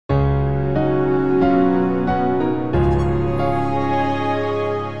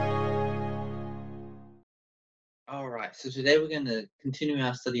Alright, so today we're going to continue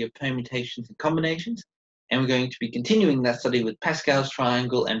our study of permutations and combinations, and we're going to be continuing that study with Pascal's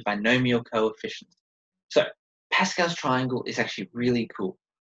triangle and binomial coefficients. So, Pascal's triangle is actually really cool.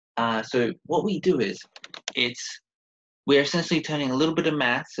 So what we do is, we're essentially turning a little bit of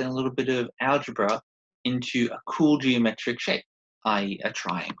maths and a little bit of algebra into a cool geometric shape, i.e. a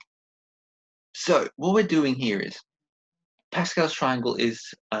triangle. So what we're doing here is, Pascal's triangle is,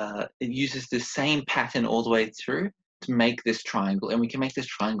 it uses the same pattern all the way through to make this triangle, and we can make this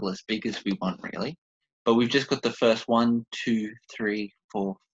triangle as big as we want, really. But we've just got the first 1, 2, 3,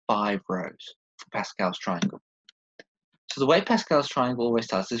 4, 5 rows for Pascal's triangle. So the way Pascal's triangle always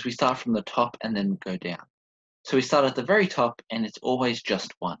starts is we start from the top and then go down. So we start at the very top, and it's always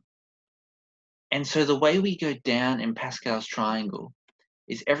just 1. And so the way we go down in Pascal's triangle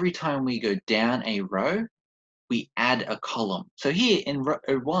is every time we go down a row, we add a column. So here in row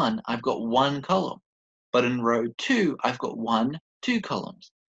 1, I've got 1 column. But in row 2, I've got 2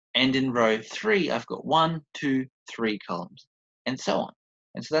 columns. And in row 3, I've got 1, 2, 3 columns, and so on.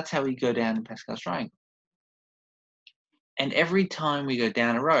 And so that's how we go down in Pascal's triangle. And every time we go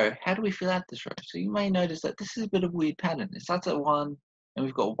down a row, how do we fill out this row? So you may notice that this is a bit of a weird pattern. It starts at 1, and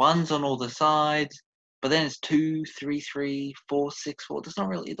we've got 1s on all the sides, but then it's 2, 3, 3, 4, 6, 4.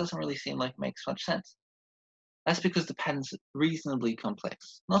 It doesn't really seem like it makes much sense. That's because the pattern's reasonably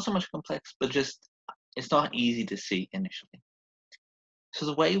complex. Not so much complex, but just it's not easy to see initially. So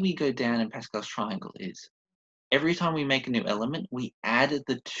the way we go down in Pascal's triangle is every time we make a new element, we add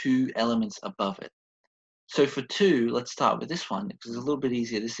the 2 elements above it. So for 2, let's start with this one because it's a little bit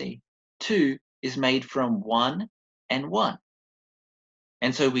easier to see. 2 is made from 1 and 1.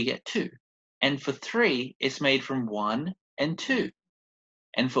 And so we get 2. And for 3, it's made from 1 and 2.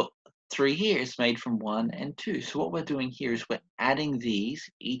 And for 3 here, it's made from 1 and 2. So what we're doing here is we're adding these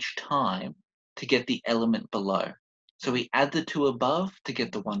each time to get the element below. So we add the 2 above to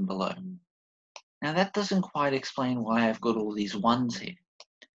get the 1 below. Now that doesn't quite explain why I've got all these 1s here.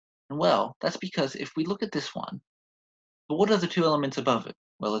 And well, that's because if we look at this one, but what are the 2 elements above it?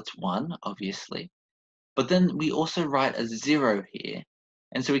 Well, it's 1, obviously. But then we also write a 0 here.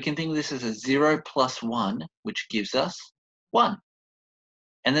 And so we can think of this as a 0 plus 1, which gives us 1.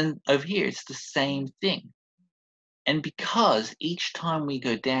 And then over here, it's the same thing. And because each time we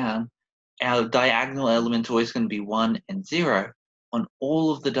go down, our diagonal element's always going to be 1 and 0, on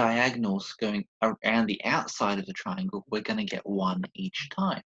all of the diagonals going around the outside of the triangle, we're going to get 1 each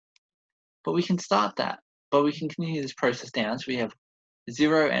time. But we can start that, but we can continue this process down. So we have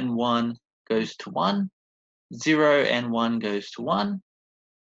 0 and 1 goes to 1, 0 and 1 goes to 1,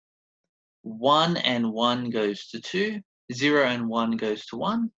 1 and 1 goes to 2, 0 and 1 goes to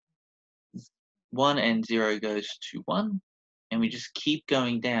 1, 1 and 0 goes to 1, and we just keep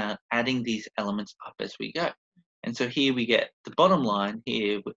going down, adding these elements up as we go. And so here we get the bottom line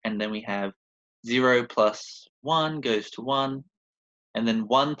here, and then we have 0 plus 1 goes to 1, and then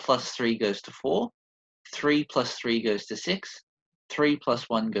 1 plus 3 goes to 4, 3 plus 3 goes to 6, 3 plus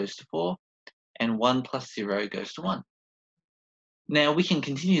 1 goes to 4, and 1 plus 0 goes to 1. Now we can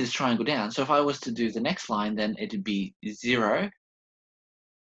continue this triangle down. So if I was to do the next line, then it'd be 0